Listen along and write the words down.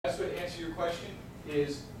answer your question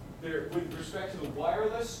is, with respect to the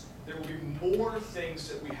wireless, there will be more things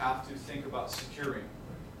that we have to think about securing.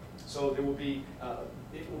 So there will be,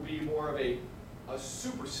 it will be more of a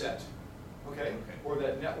superset, okay? Or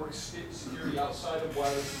that network security outside of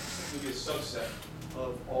wireless will simply be a subset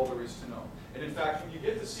of all there is to know. And in fact, when you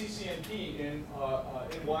get the CCNP in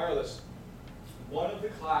wireless, one of the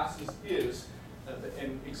classes is,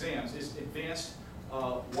 and exams, is advanced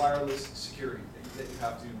wireless security, that you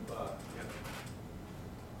have to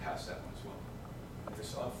pass that one as well.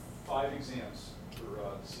 There's 5 exams for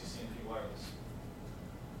CCNP wireless.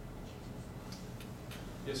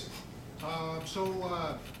 Yes, sir.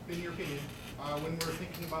 So, in your opinion, when we're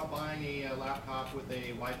thinking about buying a laptop with a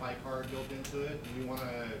Wi-Fi card built into it, and we want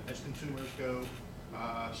to, as consumers, go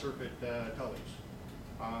circuit teles,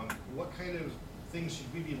 what kind of things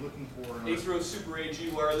should we be looking for? Aethros Super AG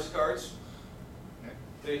wireless cards.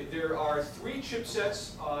 Okay. There are 3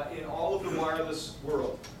 chipsets in all of the wireless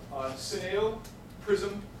world: Cineo,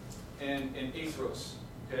 Prism, and Aethros.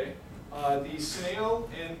 Okay. The Cineo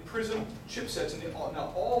and Prism chipsets, and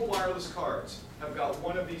now all wireless cards have got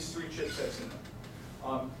one of these 3 chipsets in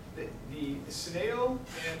them. The Cineo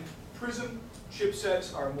and Prism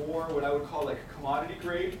chipsets are more what I would call like a commodity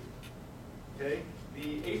grade. Okay.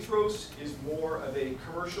 The Aethros is more of a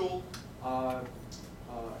commercial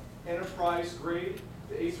enterprise grade.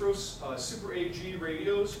 The Aethros Super AG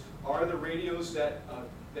radios are the radios that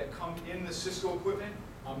come in the Cisco equipment.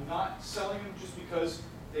 I'm not selling them just because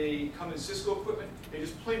they come in Cisco equipment. They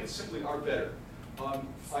just plain and simply are better.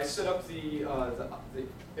 I set up the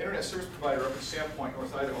internet service provider up in Sandpoint,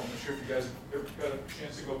 North Idaho. I'm not sure if you guys have ever got a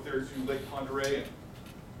chance to go up there to Lake Ponderay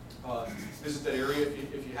and visit that area.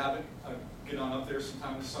 If you haven't, get on up there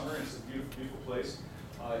sometime this summer. It's a beautiful, beautiful place.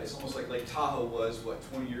 It's almost like Lake Tahoe was, what,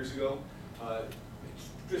 20 years ago? It's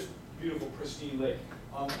just beautiful, pristine lake.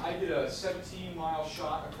 I did a 17-mile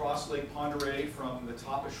shot across Lake Ponderay from the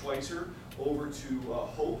top of Schweitzer over to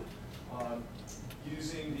Hope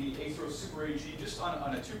using the Aethros Super AG just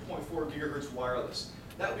on a 2.4 gigahertz wireless.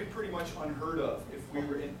 That would be pretty much unheard of if we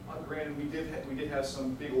were in, granted we did have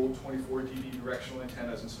some big old 24 dB directional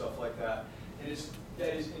antennas and stuff like that. And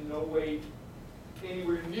that is in no way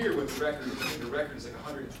anywhere near what the record is. I think the record is like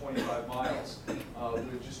 125 miles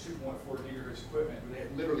with just 2.4 gigahertz equipment. They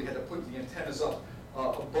literally had to put the antennas up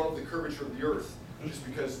above the curvature of the Earth, just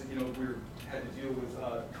because we had to deal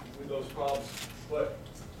with those problems. But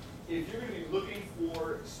if you're going to be looking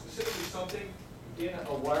for specifically something in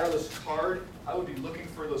a wireless card, I would be looking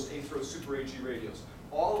for those Aethros Super AG radios.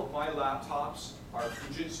 All of my laptops are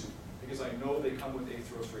Fujitsu because I know they come with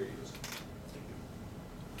Aethros radios.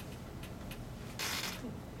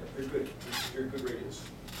 Yeah, they're good. They're good radios.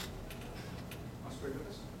 Want to spray with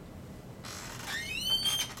this?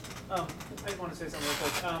 I want to say something real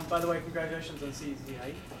quick. By the way, congratulations on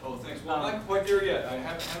CZI. Oh, thanks. Well, I'm not quite there yet. I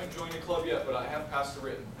haven't joined the club yet, but I have passed the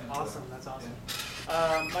written. Awesome. That's awesome.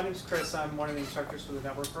 Yeah. My name's Chris. I'm one of the instructors for the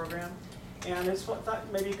network program. And I just thought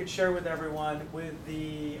maybe you could share with everyone with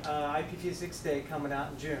the IPv6 Day coming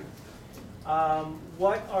out in June.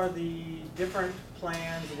 What are the different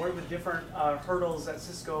plans, what are the different hurdles that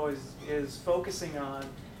Cisco is focusing on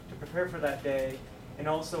to prepare for that day, and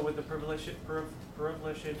also with the proliferation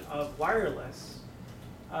of wireless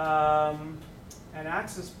and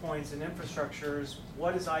access points and infrastructures,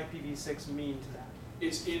 what does IPv6 mean to that?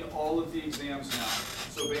 It's in all of the exams now,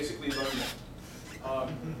 so basically learn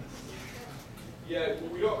them. Yeah,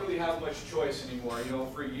 we don't really have much choice anymore.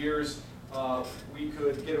 For years, we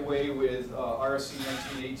could get away with RFC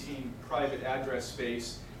 1918 private address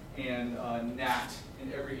space and NAT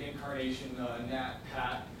in every incarnation, NAT,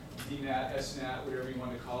 PAT, DNAT, SNAT, whatever you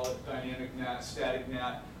want to call it, dynamic NAT, static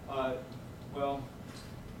NAT. Well,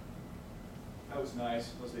 that was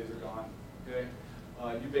nice. Those days are gone. Okay.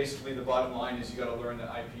 You basically, the bottom line is you got to learn the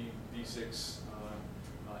IPv6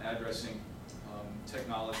 addressing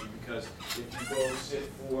technology, because if you go sit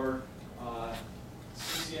for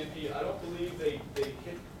CCNP, I don't believe they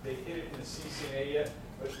hit it in the CCNA yet,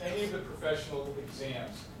 but any of the professional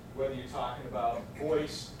exams, whether you're talking about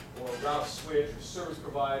voice or route switch or service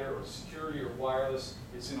provider or security or wireless,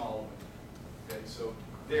 it's in all of them. Okay, so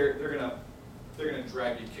they're gonna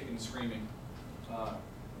drag you kicking and screaming,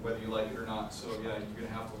 whether you like it or not. So yeah, you're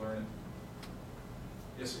gonna have to learn it.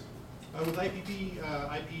 Yes, sir. With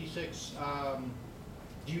IPv6,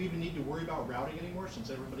 do you even need to worry about routing anymore,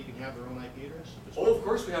 since everybody can have their own IP address? Oh, of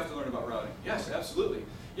course we have to learn about routing. Yes, absolutely.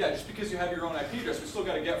 Yeah, just because you have your own IP address, we still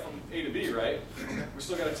got to get from A to B, right? We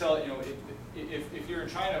still got to tell, if you're in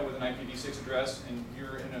China with an IPv6 address and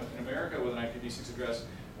you're in America with an IPv6 address,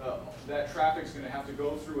 that traffic's going to have to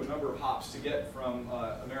go through a number of hops to get from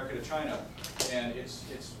America to China, and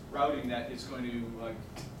it's routing that is going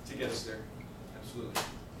to get us there. Absolutely.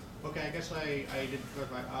 Okay, I guess I didn't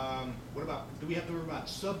clarify. What about, do we have to worry about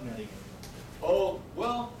subnetting? Oh,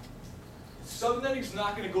 well, subnetting's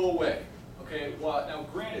not going to go away. Okay, well, now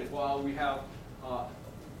granted, while we have,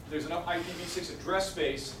 there's enough IPv6 address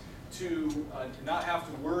space to not have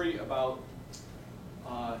to worry about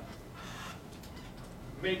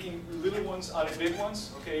making little ones out of big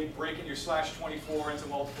ones, okay, breaking your /24 into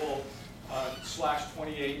multiple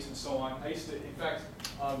 /28s and so on. I used to, in fact,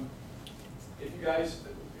 if you guys,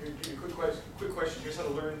 give you a quick question, here's how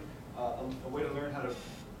to learn, a way to learn how to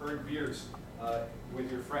earn beers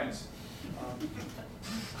with your friends.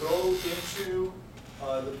 Go into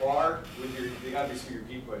the bar with your, they gotta be some of your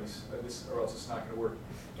geek buddies, or else it's not gonna work.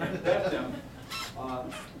 And bet them,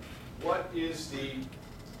 what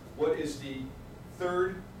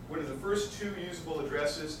are the first two usable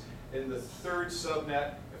addresses in the third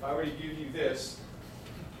subnet? If I were to give you this,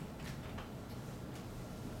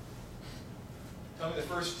 tell me the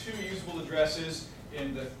first two usable addresses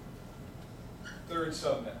in the third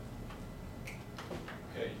subnet.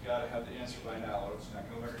 Okay, you gotta have the answer by now, or it's not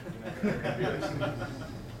gonna learn. You're not gonna learn computers.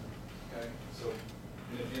 Okay, so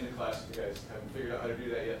in the class, if you guys haven't figured out how to do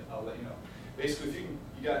that yet, I'll let you know. Basically, if you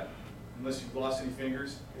got, unless you've lost any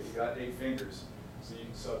fingers, okay, you got 8 fingers, so you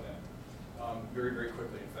can subnet very, very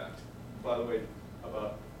quickly. In fact, by the way,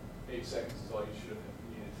 about 8 seconds is all you should have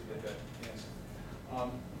needed to get that answer.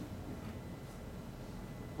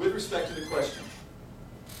 With respect to the question,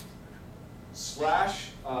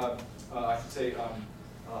 I should say,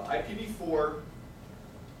 IPv4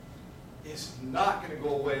 is not going to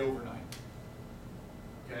go away overnight.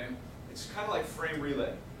 Okay, it's kind of like frame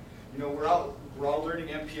relay. You know, we're all learning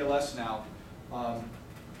MPLS now,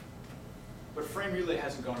 but frame relay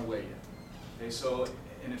hasn't gone away yet. Okay, so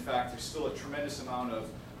and in fact, there's still a tremendous amount of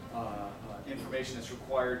information that's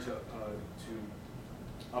required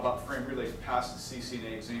about frame relay to pass the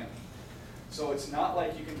CCNA exam. So it's not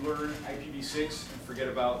like you can learn IPv6 and forget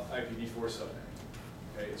about IPv4 subnetting.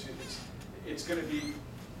 Okay, it's going to be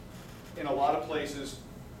in a lot of places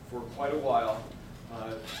for quite a while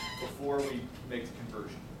before we make the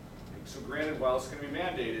conversion. Okay, so granted, while it's going to be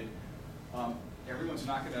mandated, everyone's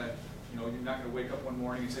not going to, you're not going to wake up one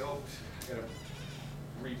morning and say, oh, I got to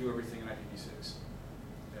redo everything in IPv6.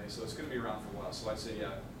 Okay, so it's going to be around for a while. So I'd say, yeah,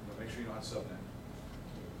 make sure you know how to subnet.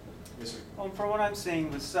 Yes, sir. Well, from what I'm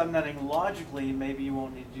seeing with subnetting logically, maybe you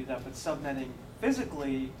won't need to do that, but subnetting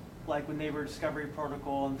physically, like with neighbor discovery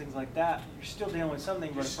protocol and things like that, you're still dealing with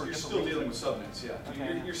something, but for you're different still dealing reasons. with subnets, yeah.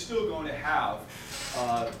 Okay. You're still going to have,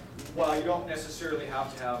 while you don't necessarily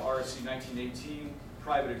have to have RFC 1918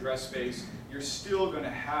 private address space, you're still going to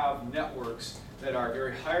have networks that are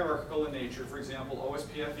very hierarchical in nature. For example,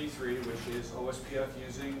 OSPF v3, which is OSPF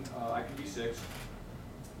using IPv6,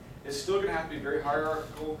 is still going to have to be very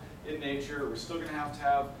hierarchical in nature. We're still going to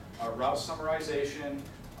have route summarization.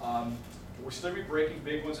 We're still going to be breaking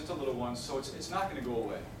big ones into little ones, so it's not going to go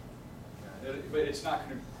away. But it's not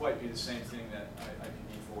going to quite be the same thing that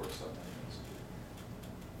IPv4 subnetting is.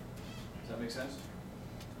 Does that make sense?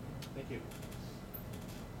 Thank you.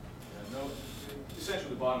 Yeah, no, essentially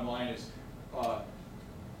the bottom line is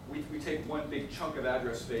we take one big chunk of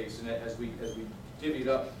address space, and as we divvy it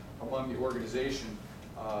up among the organization,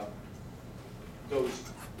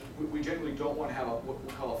 we generally don't want to have what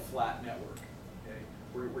we call a flat network. Okay,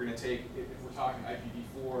 we're going to take, if we're talking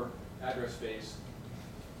IPv4 address space,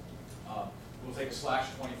 we'll take a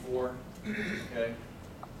 /24, okay, and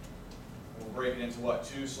we'll break it into what,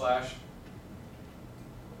 2 slash.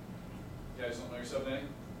 You guys don't know your subnetting?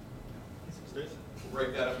 We'll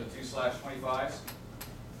break that up into 2 /25s.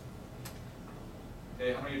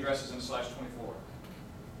 Okay, how many addresses in a /24?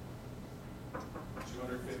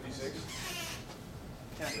 256.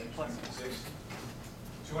 Yeah, plus.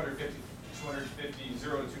 250,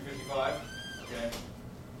 0 to 255. Okay.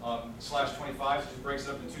 /25 just breaks it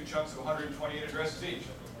up into 2 chunks of 128 addresses each.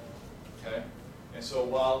 Okay. And so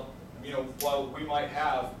while we might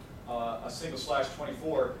have a single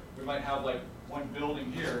 /24, we might have like one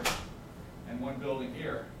building here and one building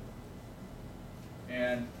here,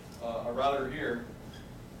 and a router here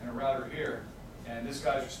and a router here, and this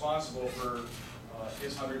guy's responsible for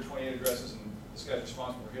his 128 addresses, and this guy's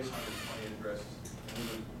responsible for his 128 addresses,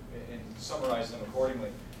 and summarize them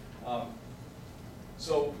accordingly.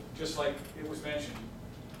 So just like it was mentioned,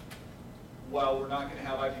 while we're not going to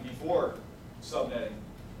have IPv4 subnetting,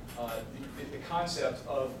 the concept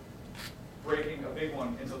of breaking a big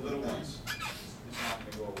one into little ones is not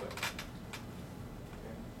going to go away.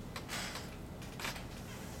 Okay.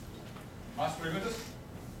 ¿Más preguntas?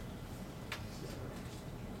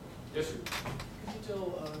 Yes, sir. Could you tell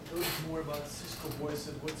those more about Cisco voice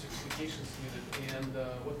and what certifications needed and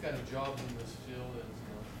what kind of jobs in this field and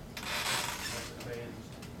what's it paying?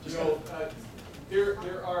 You know,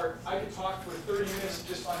 there are, I could talk for 30 minutes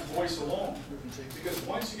just on voice alone, because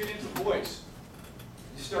once you get into voice,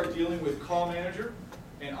 you start dealing with call manager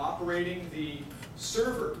and operating the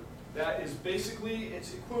server that is basically,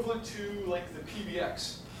 it's equivalent to like the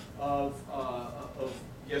PBX of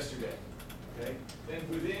yesterday, okay? Then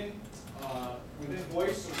within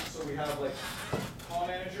voice, so we have like call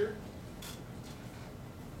manager.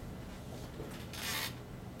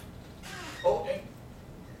 Oh, and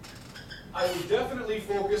I would definitely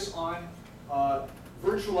focus on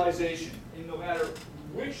virtualization. And no matter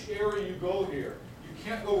which area you go here, you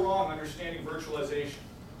can't go wrong understanding virtualization,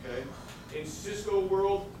 okay? In Cisco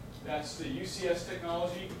world, that's the UCS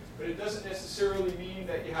technology, but it doesn't necessarily mean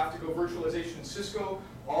that you have to go virtualization in Cisco.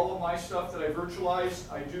 All of my stuff that I virtualize,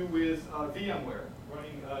 I do with VMware,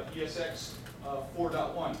 running ESX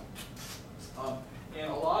 4.1.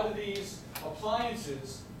 And a lot of these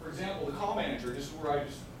appliances, for example, the call manager, this is where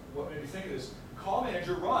what made me think of this. Call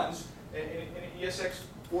manager runs in an ESX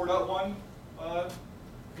 4.1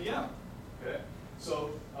 VM. Okay,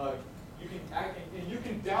 so you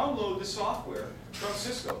can download the software from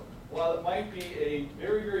Cisco. While it might be a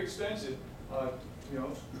very, very expensive, you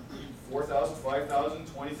know, 4,000, 5,000,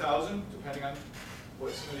 20,000, depending on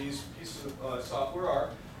what some of these pieces of software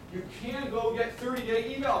are, you can go get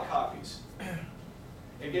 30-day eval copies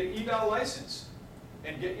and get an eval license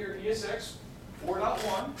and get your ESX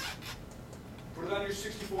 4.1, put it on your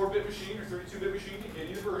 64-bit machine or 32-bit machine and get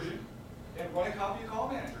either version, and run a copy of Call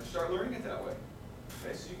Manager and start learning it that way.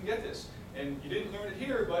 Okay, so you can get this. And you didn't learn it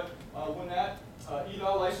here, but when that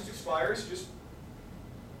eval license expires, just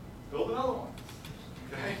build another one.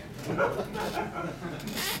 Okay?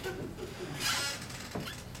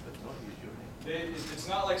 It's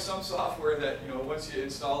not like some software that, you know, once you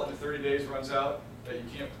install it in 30 days runs out, that you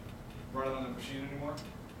can't run it on the machine anymore.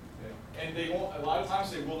 Okay. And they won't, a lot of times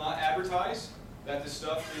they will not advertise that this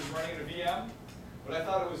stuff is running in a VM. But I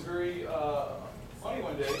thought it was very funny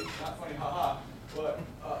one day, not funny, haha, but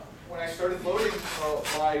when I started loading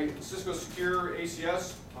my Cisco Secure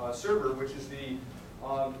ACS server, which is the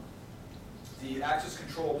access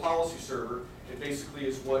control policy server, it basically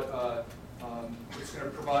is what it's going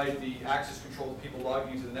to provide the access control to people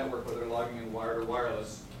logging into the network, whether they're logging in wired or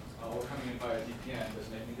wireless, or coming in via VPN,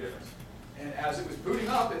 doesn't make any difference. And as it was booting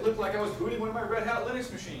up, it looked like I was booting one of my Red Hat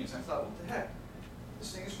Linux machines. I thought, what the heck?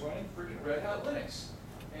 This thing is running freaking Red Hat Linux.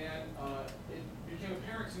 And it became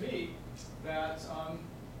apparent to me that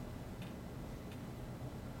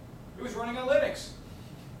it was running on Linux.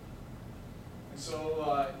 And so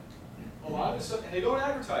a lot of this stuff, and they don't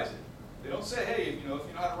advertise it. They don't say, hey, you know, if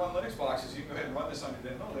you know how to run Linux boxes, you can go ahead and run this on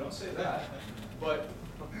your. No, they don't say that. But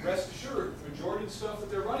rest assured, the majority of the stuff that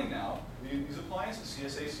they're running now, these appliances,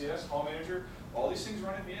 CSACS, Call Manager, all these things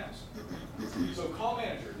run in VMs. So Call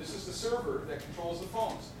Manager, this is the server that controls the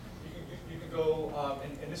phones. You can go,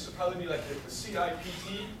 and this would probably be like the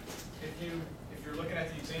CIPT, if you're looking at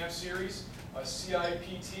the exam series,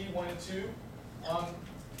 CIPT 1 and 2.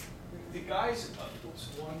 The guys, oops,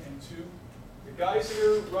 1 and 2. The guys that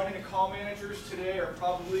are running the call managers today are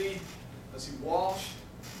probably, let's see, Walsh.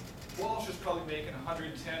 Walsh is probably making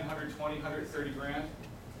 110, 120, 130 grand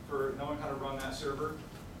for knowing how to run that server.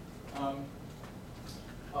 You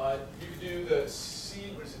could do the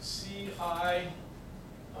CI,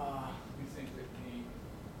 let me think, the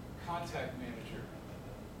contact manager.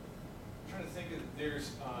 I'm trying to think of,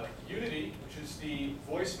 there's Unity, which is the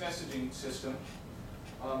voice messaging system.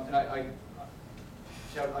 And I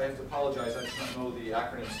have to apologize, I just don't know the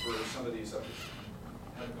acronyms for some of these. I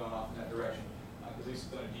haven't gone off in that direction. At least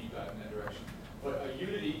I've done a deep dive in that direction. But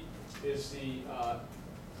Unity is the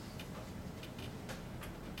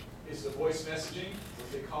voice messaging,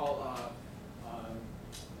 what they call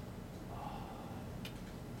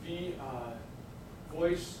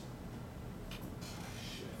voice.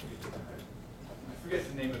 I forget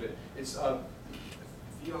the name of it. It's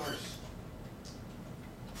VR's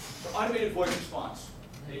automated voice response.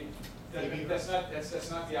 That's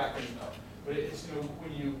not the acronym though. But it's, you know,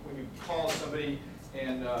 when you call somebody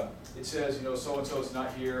and it says, you know, so and so is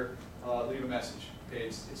not here, leave a message. Okay,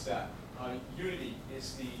 it's that. Unity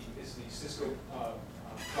is the Cisco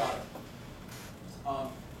product.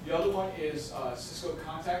 The other one is Cisco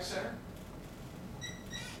Contact Center.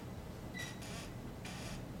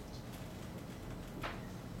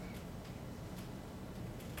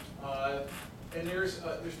 And there's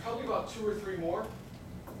probably about 2 or 3 more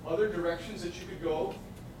other directions that you could go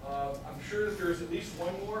I'm sure that there's at least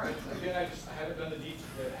one more. Again, I haven't done the deep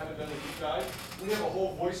dive. We have a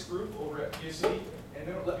whole voice group over at PSE, and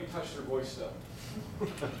they don't let me touch their voice stuff.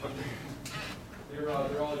 They're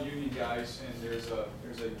all union guys, and there's a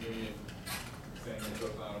union thing that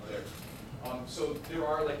goes on up there. So there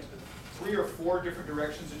are like 3 or 4 different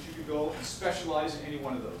directions that you could go and specialize in any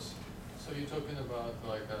one of those. So you're talking about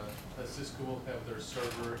like that Cisco will have their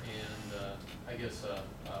server and I guess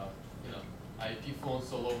you know, IP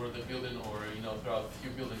phones all over the building, or you know, throughout a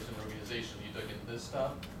few buildings in the organization. You talking this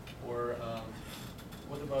stuff, or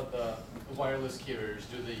what about the wireless carriers?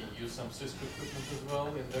 Do they use some Cisco equipment as well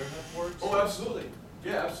in their networks? Oh, absolutely.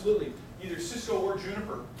 Yeah, absolutely. Either Cisco or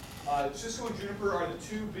Juniper. Cisco and Juniper are the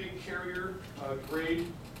 2 big carrier grade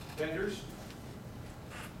vendors.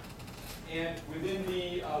 And within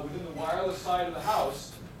the wireless side of the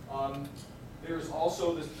house, there's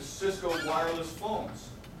also the Cisco wireless phones.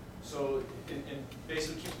 So it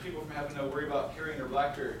basically keeps people from having to worry about carrying their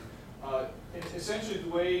BlackBerry. Essentially, the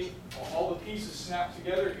way all the pieces snap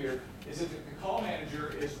together here is that the call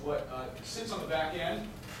manager is what sits on the back end,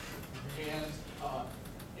 and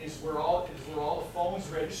is where all the phones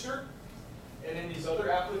register. And in these other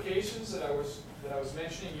applications that I was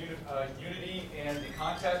mentioning, Unity and the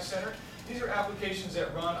contact center, these are applications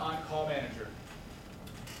that run on Call Manager.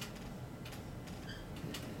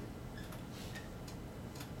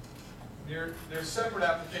 They're separate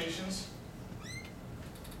applications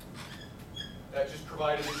that just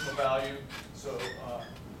provide additional value. So,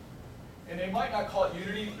 and they might not call it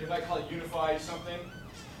Unity, they might call it Unified something.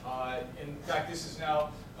 In fact, this is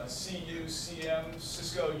now a CUCM,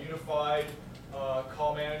 Cisco Unified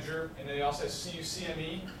Call Manager, and they also have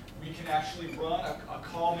CUCME. We can actually run a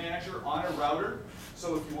call manager on a router.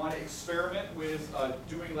 So if you want to experiment with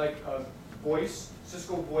doing like voice,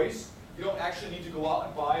 Cisco voice, you don't actually need to go out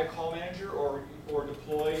and buy a call manager or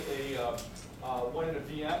deploy one in a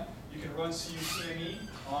VM. You can run CUCME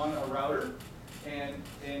on a router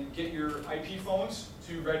and get your IP phones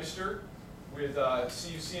to register with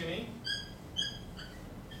CUCME.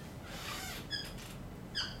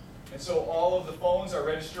 And so all of the phones are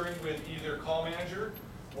registering with either Call Manager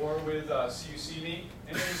or with CUCME.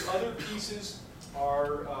 And then these other pieces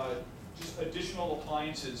are just additional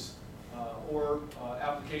appliances or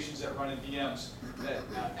applications that run in VMs that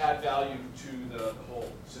add value to the whole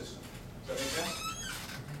system. Does that make sense?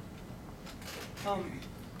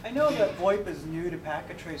 I know that VoIP is new to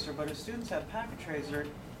Packet Tracer, but if students have Packet Tracer,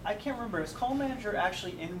 I can't remember, is Call Manager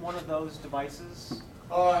actually in one of those devices?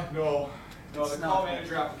 No. No, It's the not. Call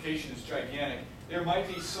Manager application is gigantic. There might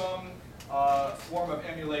be some form of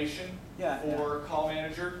emulation for Call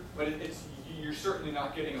Manager, but you're certainly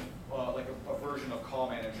not getting like a version of Call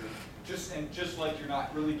Manager. Just like you're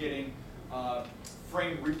not really getting a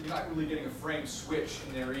frame switch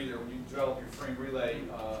in there either when you develop your frame relay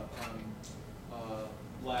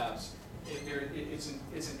labs. It's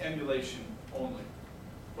an emulation only.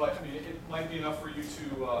 But I mean, it might be enough for you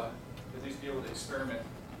to at least be able to experiment.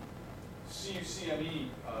 CUCME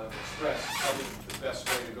Express is probably the best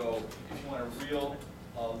way to go if you want a real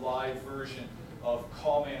live version of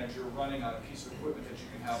Call Manager running on a piece of equipment that you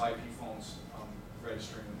can have IP phones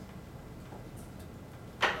registering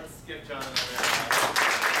with. Let's give John another round.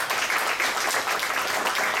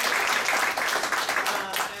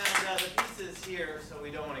 And the piece is here, so we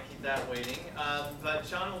don't want to keep that waiting. But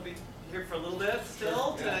John will be here for a little bit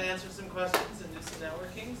still to answer some questions and do some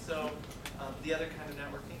networking. So the other kind of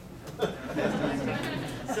networking.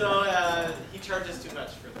 So he charges too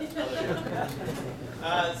much for that.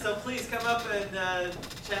 So please come up and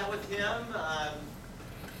chat with him.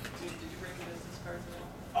 Did you bring your business cards at all?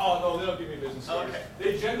 Oh, no, they don't give me business cards. Okay.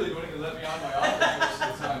 They generally don't even let me on my office most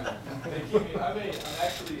of the time. They keep me, I'm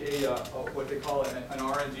actually what they call an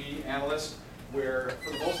R&D analyst, where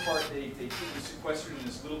for the most part they keep me sequestered in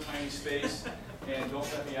this little tiny space and don't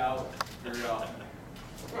let me out very often.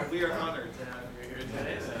 We are honored to have you here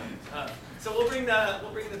today. So we'll bring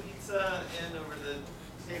the pizza in over the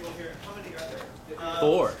table here. How many are there?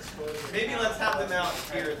 4. Maybe let's have them out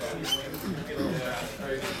here then.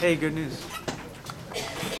 Hey, good news.